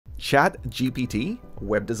ChatGPT,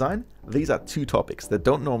 web design, these are two topics that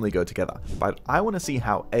don't normally go together, but I want to see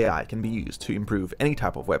how AI can be used to improve any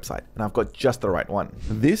type of website, and I've got just the right one.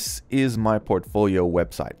 This is my portfolio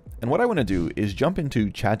website, and what I want to do is jump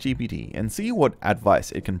into ChatGPT and see what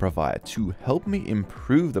advice it can provide to help me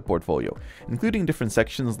improve the portfolio, including different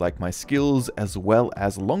sections like my skills as well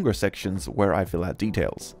as longer sections where I fill out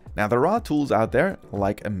details. Now, there are tools out there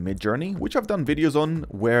like a MidJourney, which I've done videos on,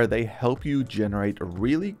 where they help you generate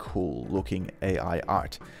really cool looking AI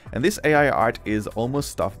art. And this AI art is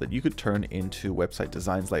almost stuff that you could turn into website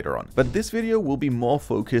designs later on. But this video will be more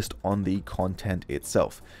focused on the content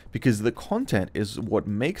itself, because the content is what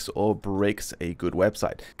makes or breaks a good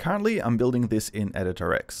website. Currently, I'm building this in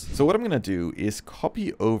Editor X. So what I'm going to do is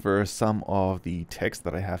copy over some of the text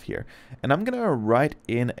that I have here, and I'm going to write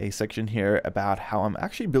in a section here about how I'm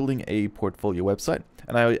actually building a portfolio website,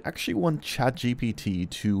 and I actually want ChatGPT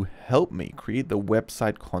to help me create the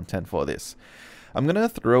website content for this. I'm going to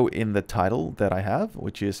throw in the title that I have,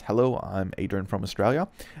 which is "Hello, I'm Adrian from Australia,"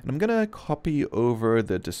 and I'm going to copy over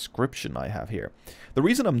the description I have here. The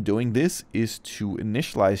reason I'm doing this is to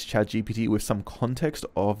initialize ChatGPT with some context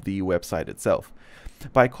of the website itself.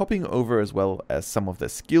 By copying over as well as some of the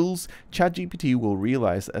skills, ChatGPT will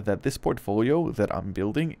realize that this portfolio that I'm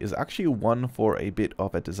building is actually one for a bit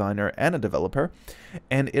of a designer and a developer,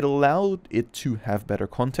 and it allowed it to have better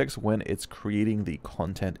context when it's creating the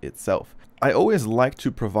content itself. I always like to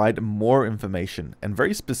provide more information and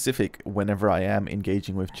very specific whenever I am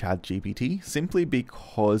engaging with ChatGPT, simply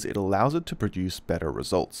because it allows it to produce better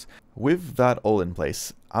results. With that all in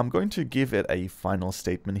place, I'm going to give it a final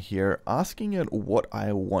statement here, asking it what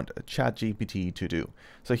I want ChatGPT to do.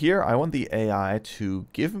 So here I want the AI to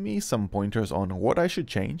give me some pointers on what I should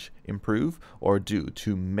change, improve, or do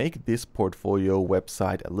to make this portfolio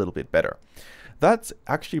website a little bit better. That's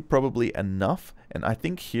actually probably enough, and I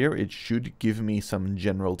think here it should give me some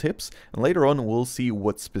general tips, and later on we'll see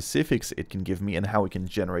what specifics it can give me and how we can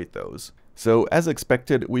generate those. So as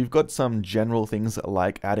expected, we've got some general things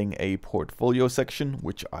like adding a portfolio section,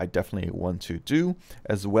 which I definitely want to do,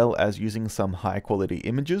 as well as using some high quality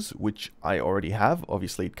images, which I already have.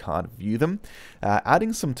 Obviously it can't view them.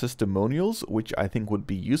 Adding some testimonials, which I think would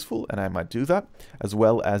be useful, and I might do that, as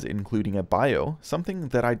well as including a bio, something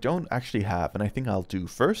that I don't actually have, and I think I'll do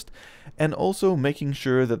first. And also making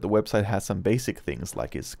sure that the website has some basic things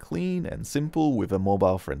like it's clean and simple with a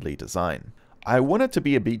mobile friendly design. I want it to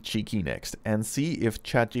be a bit cheeky next and see if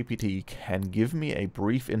ChatGPT can give me a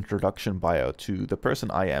brief introduction bio to the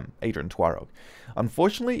person I am, Adrian Twarog.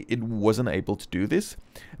 Unfortunately, it wasn't able to do this.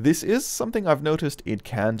 This is something I've noticed it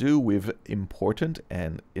can do with important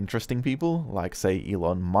and interesting people like, say,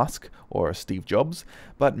 Elon Musk or Steve Jobs,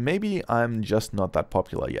 but maybe I'm just not that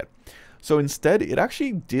popular yet. So instead, it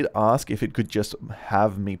actually did ask if it could just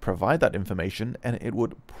have me provide that information, and it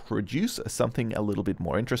would produce something a little bit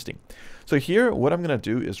more interesting. So here, what I'm going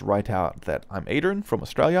to do is write out that I'm Adrian from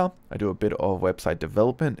Australia. I do a bit of website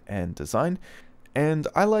development and design, and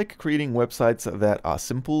I like creating websites that are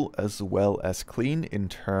simple as well as clean in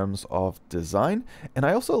terms of design. And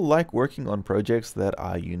I also like working on projects that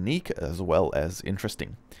are unique as well as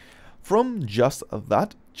interesting. From just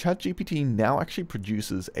that, ChatGPT now actually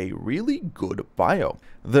produces a really good bio.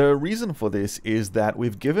 The reason for this is that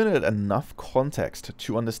we've given it enough context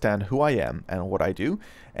to understand who I am and what I do,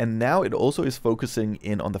 and now it also is focusing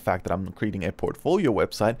in on the fact that I'm creating a portfolio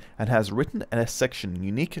website and has written a section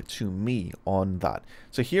unique to me on that.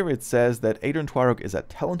 So here it says that Adrian Twarog is a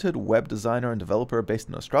talented web designer and developer based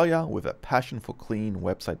in Australia with a passion for clean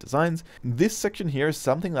website designs. This section here is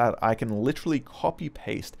something that I can literally copy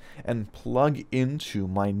paste and plug into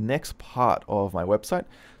my next part of my website.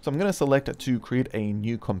 So I'm going to select to create a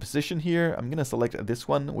new composition here. I'm going to select this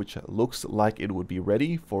one, which looks like it would be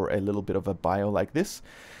ready for a little bit of a bio like this.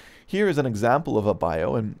 Here is an example of a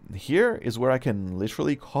bio, and here is where I can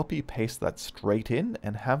literally copy paste that straight in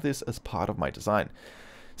and have this as part of my design.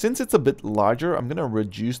 Since it's a bit larger, I'm going to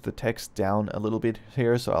reduce the text down a little bit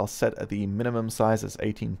here. So I'll set the minimum size as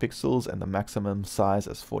 18 pixels and the maximum size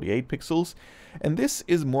as 48 pixels. And this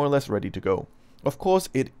is more or less ready to go. Of course,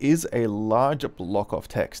 it is a large block of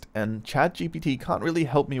text, and ChatGPT can't really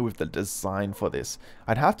help me with the design for this.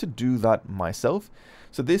 I'd have to do that myself.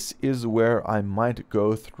 So this is where I might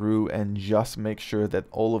go through and just make sure that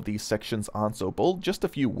all of these sections aren't so bold, just a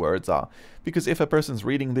few words are. Because if a person's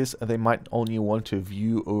reading this, they might only want to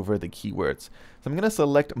view over the keywords. So I'm going to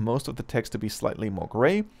select most of the text to be slightly more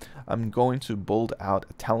gray. I'm going to bold out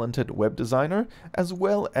a talented web designer, as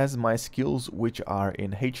well as my skills, which are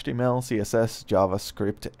in HTML, CSS,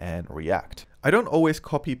 JavaScript, and React. I don't always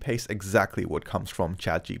copy paste exactly what comes from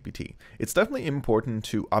ChatGPT. It's definitely important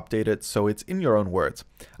to update it so it's in your own words.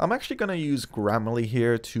 I'm actually going to use Grammarly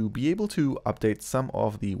here to be able to update some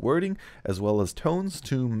of the wording as well as tones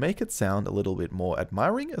to make it sound a little bit more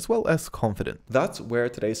admiring as well as confident. That's where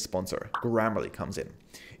today's sponsor, Grammarly, comes in.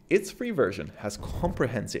 Its free version has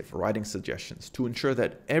comprehensive writing suggestions to ensure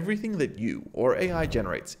that everything that you or AI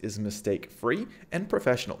generates is mistake-free and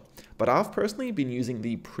professional. But I've personally been using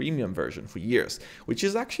the premium version for years, which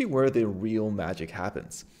is actually where the real magic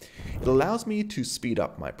happens. It allows me to speed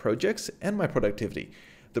up my projects and my productivity.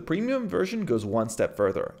 The premium version goes one step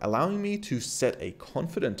further, allowing me to set a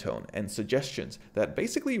confident tone and suggestions that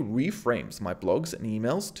basically reframes my blogs and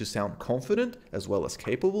emails to sound confident as well as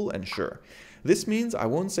capable and sure. This means I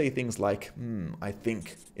won't say things like, I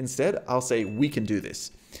think. Instead, I'll say, we can do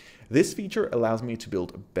this. This feature allows me to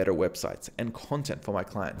build better websites and content for my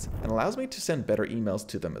clients and allows me to send better emails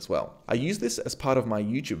to them as well. I use this as part of my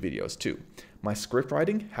YouTube videos too. My script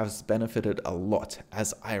writing has benefited a lot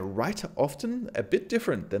as I write often a bit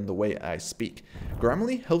different than the way I speak.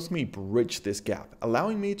 Grammarly helps me bridge this gap,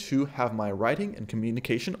 allowing me to have my writing and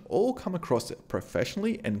communication all come across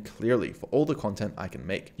professionally and clearly for all the content I can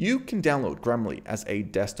make. You can download Grammarly as a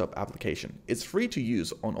desktop application. It's free to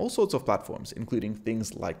use on all sorts of platforms, including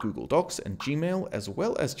things like Google Docs and Gmail, as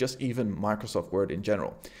well as just even Microsoft Word in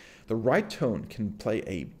general. The right tone can play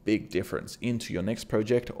a big difference into your next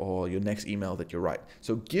project or your next email that you write.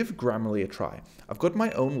 So give Grammarly a try. I've got my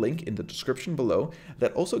own link in the description below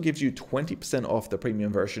that also gives you 20% off the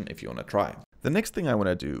premium version if you want to try. The next thing I want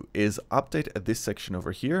to do is update this section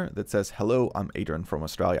over here that says, "Hello, I'm Adrian from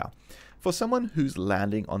Australia." For someone who's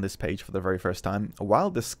landing on this page for the very first time,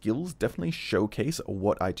 while the skills definitely showcase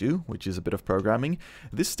what I do, which is a bit of programming,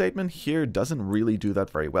 this statement here doesn't really do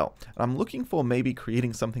that very well. I'm looking for maybe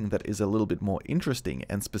creating something that is a little bit more interesting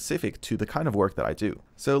and specific to the kind of work that I do.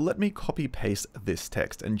 So let me copy paste this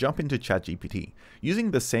text and jump into ChatGPT.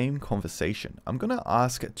 Using the same conversation, I'm going to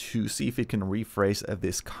ask to see if it can rephrase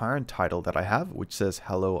this current title that I have, which says,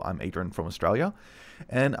 "Hello, I'm Adrian from Australia."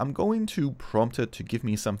 And I'm going to prompt it to give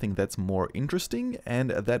me something that's more interesting and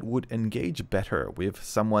that would engage better with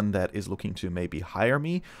someone that is looking to maybe hire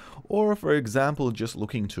me, or for example, just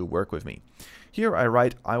looking to work with me. Here I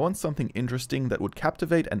write, "I want something interesting that would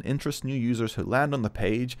captivate and interest new users who land on the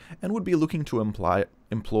page and would be looking to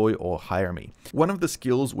employ or hire me." One of the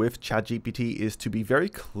skills with ChatGPT is to be very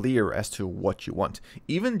clear as to what you want.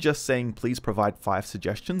 Even just saying, "Please provide 5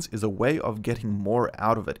 suggestions" is a way of getting more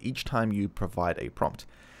out of it each time you provide a prompt.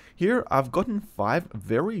 Here, I've gotten 5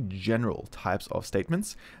 very general types of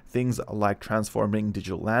statements, things like transforming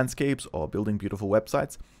digital landscapes or building beautiful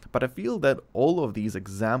websites, but I feel that all of these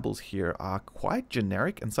examples here are quite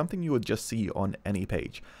generic and something you would just see on any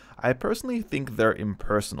page. I personally think they're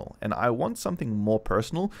impersonal, and I want something more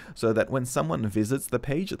personal so that when someone visits the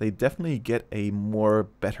page, they definitely get a more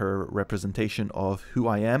better representation of who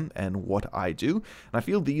I am and what I do, and I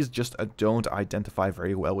feel these just don't identify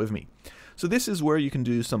very well with me. So this is where you can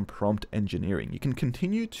do some prompt engineering. You can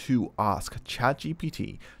continue to ask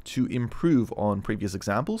ChatGPT to improve on previous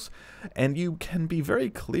examples, and you can be very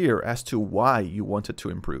clear as to why you want it to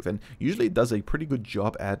improve, and usually it does a pretty good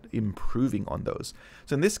job at improving on those.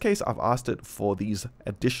 So in this case, I've asked it for these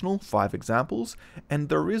additional 5 examples, and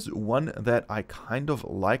there is one that I kind of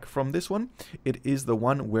like from this one. It is the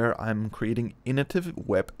one where I'm creating innovative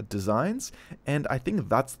web designs, and I think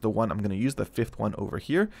that's the one I'm going to use, the 5th one over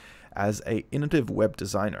here, as an innovative web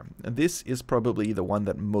designer. This is probably the one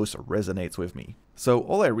that most resonates with me. So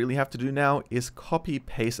all I really have to do now is copy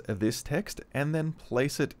paste this text and then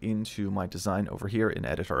place it into my design over here in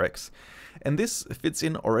Editor X. And this fits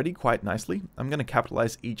in already quite nicely. I'm going to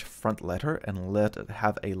capitalize each front letter and let it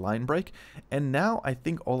have a line break. And now I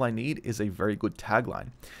think all I need is a very good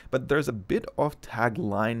tagline. But there's a bit of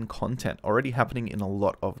tagline content already happening in a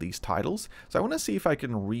lot of these titles. So I want to see if I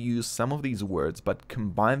can reuse some of these words but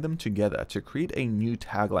combine them together to create a new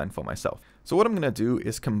tagline for myself. So what I'm going to do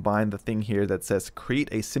is combine the thing here that says create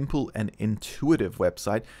a simple and intuitive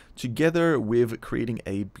website together with creating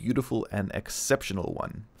a beautiful and exceptional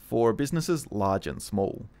one for businesses large and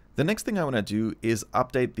small. The next thing I want to do is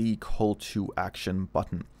update the call to action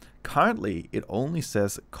button. Currently, it only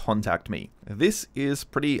says contact me. This is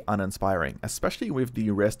pretty uninspiring, especially with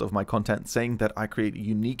the rest of my content saying that I create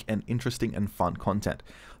unique and interesting and fun content.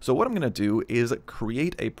 So what I'm going to do is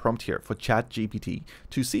create a prompt here for ChatGPT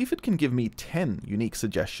to see if it can give me 10 unique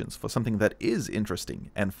suggestions for something that is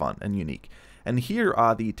interesting and fun and unique. And here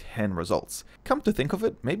are the 10 results. Come to think of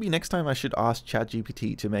it, maybe next time I should ask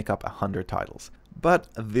ChatGPT to make up 100 titles. But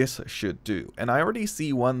this should do, and I already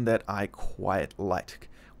see one that I quite like.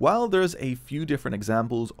 While there's a few different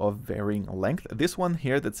examples of varying length, this one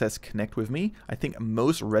here that says connect with me, I think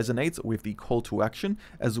most resonates with the call to action,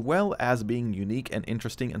 as well as being unique and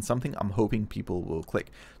interesting and something I'm hoping people will click.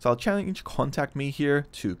 So I'll change contact me here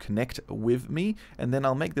to connect with me, and then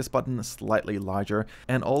I'll make this button slightly larger,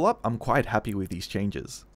 and all up, I'm quite happy with these changes.